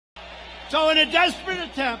So in a desperate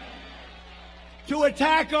attempt to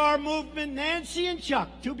attack our movement, Nancy and Chuck,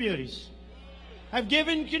 two beauties, have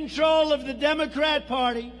given control of the Democrat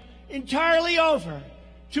Party entirely over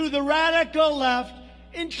to the radical left,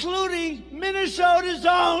 including Minnesota's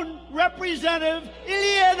own Representative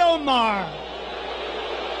IIhan Omar.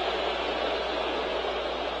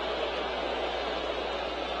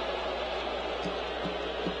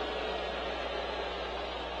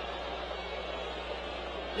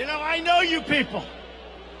 You know, I know you people.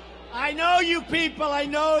 I know you people. I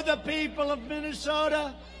know the people of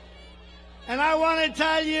Minnesota. And I want to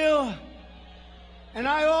tell you, and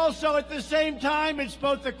I also at the same time, it's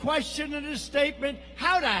both a question and a statement.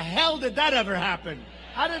 How the hell did that ever happen?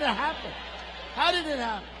 How did it happen? How did it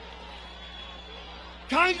happen?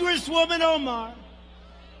 Congresswoman Omar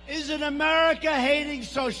is an America-hating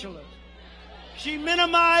socialist. She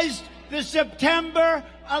minimized the September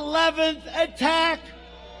 11th attack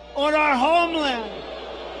on our homeland,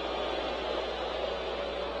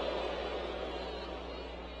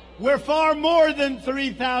 where far more than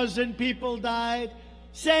 3,000 people died,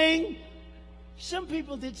 saying some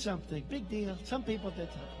people did something. Big deal. Some people did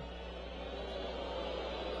something.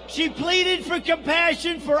 She pleaded for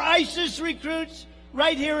compassion for ISIS recruits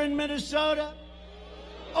right here in Minnesota.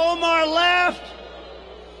 Omar laughed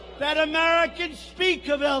that Americans speak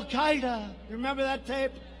of Al-Qaeda. Remember that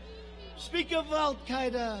tape? Speak of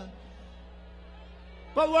Al-Qaeda.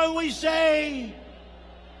 But when we say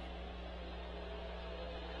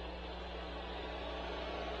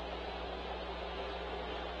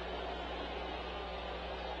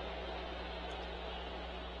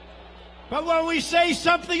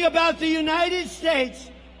something about the United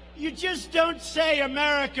States, you just don't say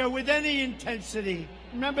America with any intensity.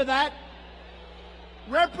 Remember that?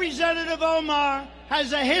 Representative Omar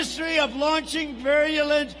has a history of launching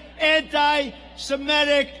virulent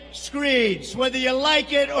anti-Semitic screeds, whether you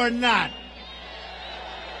like it or not.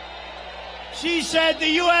 She said the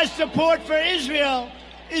U.S. support for Israel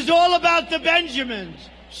is all about the Benjamins.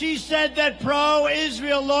 She said that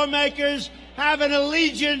pro-Israel lawmakers have an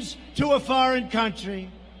allegiance to a foreign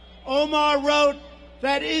country. Omar wrote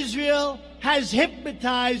that Israel has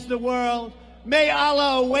hypnotized the world. May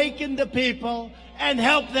Allah awaken the people and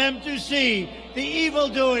help them to see the evil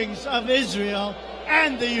doings of Israel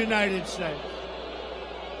and the United States.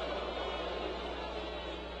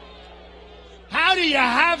 How do you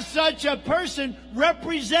have such a person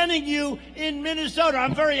representing you in Minnesota?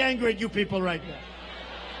 I'm very angry at you people right now.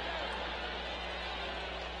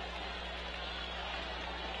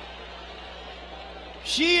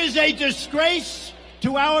 She is a disgrace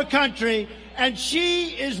to our country, and she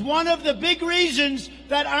is one of the big reasons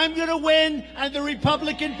that I'm going to win and the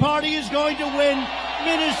Republican Party is going to win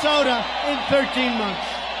Minnesota in 13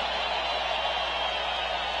 months.